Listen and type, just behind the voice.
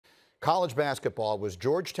college basketball was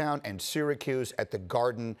Georgetown and Syracuse at the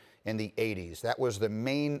Garden in the 80s. That was the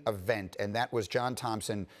main event, and that was John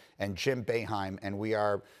Thompson and Jim Boeheim. And we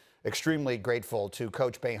are extremely grateful to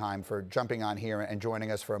Coach Boeheim for jumping on here and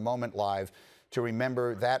joining us for a moment live to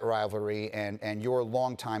remember that rivalry and your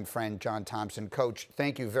longtime friend, John Thompson. Coach,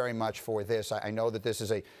 thank you very much for this. I know that this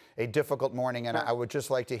is a difficult morning, and I would just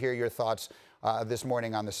like to hear your thoughts this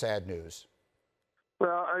morning on the sad news.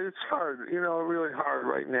 Well, it's hard, really hard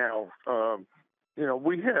right now.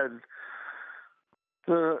 We had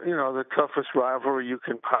the toughest rivalry you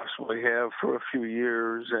can possibly have for a few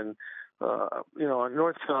years, and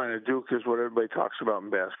North Carolina Duke is what everybody talks about in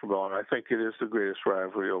basketball, and I think it is the greatest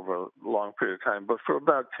rivalry over a long period of time. But for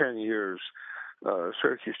about 10 years,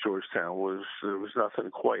 Syracuse Georgetown there was nothing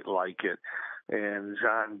quite like it, and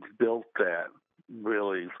John built that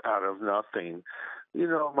really out of nothing.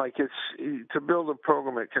 Mike, it's to build a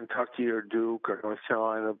program at Kentucky or Duke or North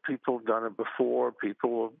Carolina. People have done it before.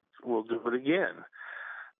 People will do it again.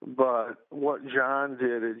 But what John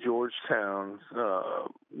did at Georgetown,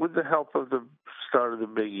 with the help of the start of the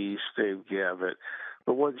Big East, Dave Gavitt,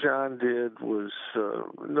 but what John did was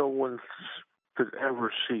no one could ever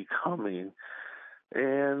see coming.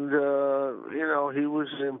 And, he was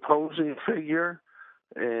an imposing figure,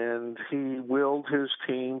 and he willed his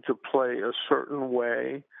team to play a certain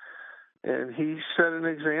way. And he set an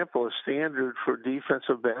example, a standard for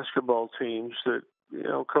defensive basketball teams that,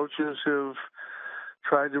 coaches have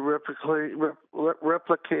tried to replicate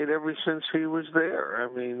ever since he was there. I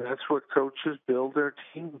mean, that's what coaches build their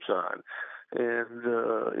teams on. And,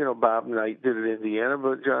 Bob Knight did it in Indiana,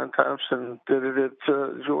 but John Thompson did it at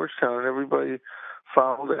Georgetown, and everybody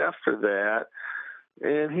followed after that.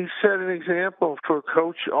 And he set an example for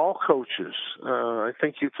all coaches. I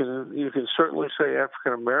think you can certainly say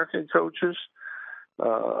African American coaches,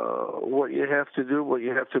 what you have to do, what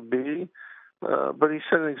you have to be. But he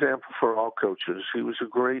set an example for all coaches. He was a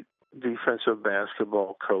great defensive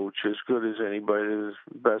basketball coach, as good as anybody, the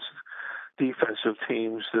best defensive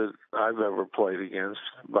teams that I've ever played against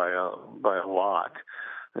by a lot.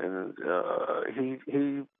 And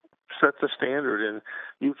he set the standard, and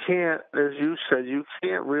you can't, as you said, you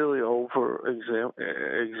can't really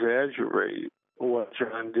exaggerate what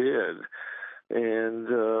John did. And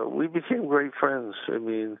we became great friends. I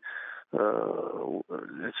mean,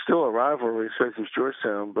 it's still a rivalry, Syracuse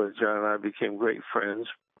Georgetown, but John and I became great friends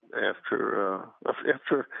after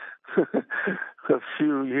a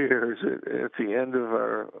few years at the end of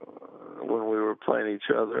when we were playing each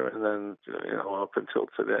other, and then up until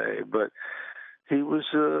today. But he was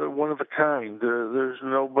one of a kind. There's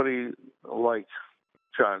nobody like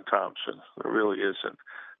John Thompson. There really isn't,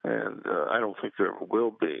 and I don't think there ever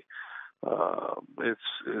will be.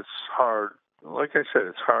 It's hard. Like I said,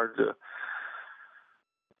 it's hard to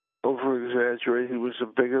over-exaggerate. He was a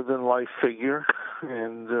bigger-than-life figure,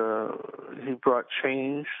 and he brought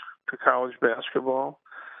change to college basketball,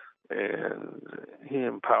 and he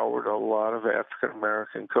empowered a lot of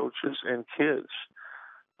African-American coaches and kids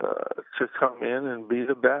to come in and be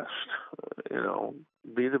the best,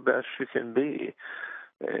 be the best you can be.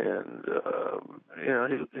 And,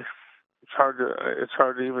 it's hard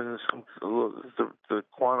to even to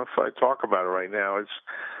quantify, talk about it right now.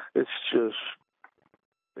 It's just,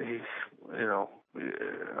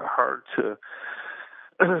 hard to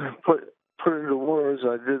put into words.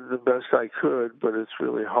 I did the best I could, but it's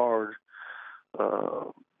really hard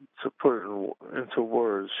to put it into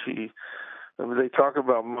words. They talk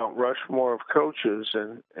about Mount Rushmore of coaches,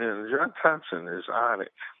 and John Thompson is on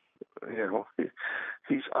it.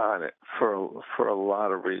 He's on it for a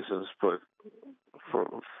lot of reasons, but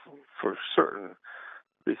for certain,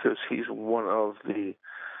 because he's one of the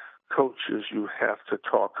coaches you have to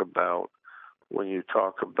talk about when you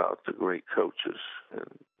talk about the great coaches in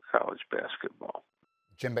college basketball.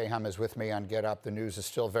 Jim Boeheim is with me on Get Up. The news is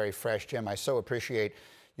still very fresh. Jim, I so appreciate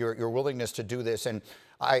your willingness to do this. And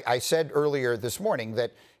I said earlier this morning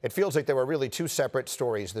that it feels like there were really two separate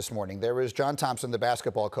stories this morning. There is John Thompson, the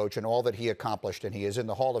basketball coach, and all that he accomplished, and he is in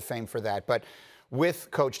the Hall of Fame for that. But with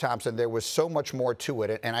Coach Thompson, there was so much more to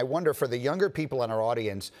it. And I wonder, for the younger people in our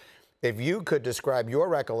audience, if you could describe your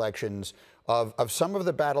recollections of some of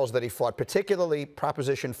the battles that he fought, particularly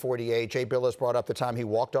Proposition 48. Jay Billis brought up the time he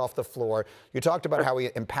walked off the floor. You talked about how he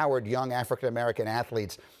empowered young African-American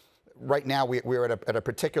athletes. Right now, we're at a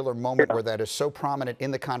particular moment where that is so prominent in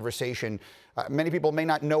the conversation. Many people may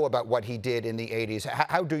not know about what he did in the 80s.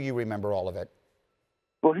 How do you remember all of it?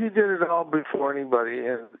 Well, he did it all before anybody,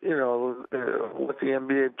 and what the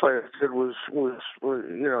NBA players did was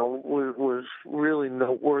really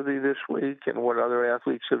noteworthy this week, and what other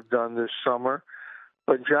athletes have done this summer.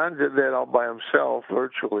 But John did that all by himself,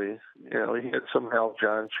 virtually. He had some help.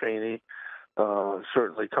 John Chaney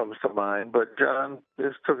certainly comes to mind. But John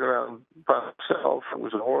just took it on by himself. It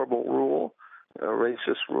was a horrible rule, a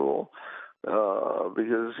racist rule,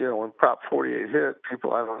 because, when Prop 48 hit,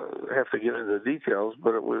 people, I don't have to get into the details,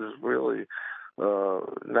 but it was really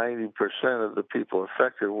 90% of the people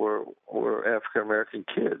affected were African-American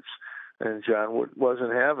kids. And John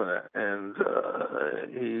wasn't having it. And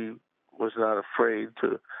he was not afraid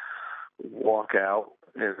to walk out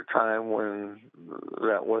at a time when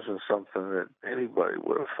that wasn't something that anybody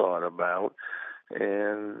would have thought about,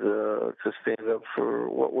 and to stand up for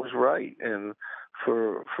what was right and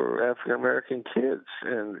for African American kids.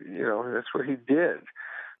 And that's what he did,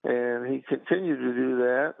 and he continued to do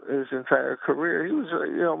that his entire career. He was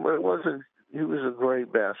he was a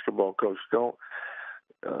great basketball coach.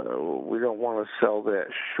 We don't want to sell that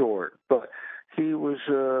short, but he was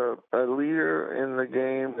a leader in the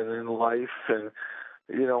game and in life. And,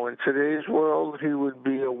 in today's world, he would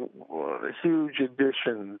be a huge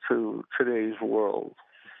addition to today's world.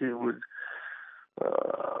 He would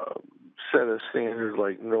set a standard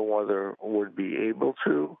like no other would be able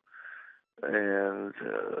to. And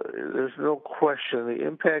there's no question the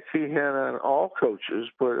impact he had on all coaches,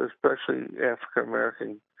 but especially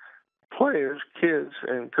African-American players, kids,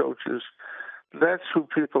 and coaches. That's who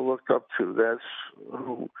people looked up to. That's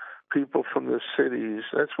who people from the cities,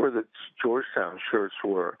 that's where the Georgetown shirts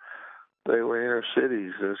were. They were inner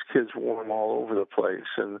cities. Those kids wore them all over the place,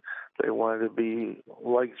 and they wanted to be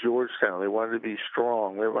like Georgetown. They wanted to be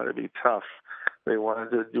strong. They wanted to be tough. They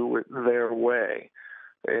wanted to do it their way.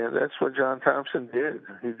 And that's what John Thompson did.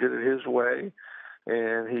 He did it his way,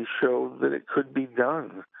 and he showed that it could be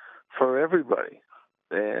done for everybody.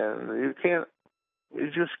 And you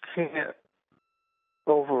just can't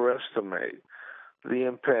overestimate the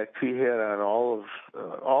impact he had on all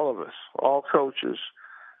of us, all coaches,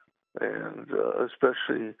 and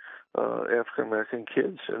especially African American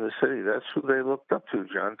kids in the city. That's who they looked up to,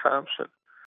 John Thompson.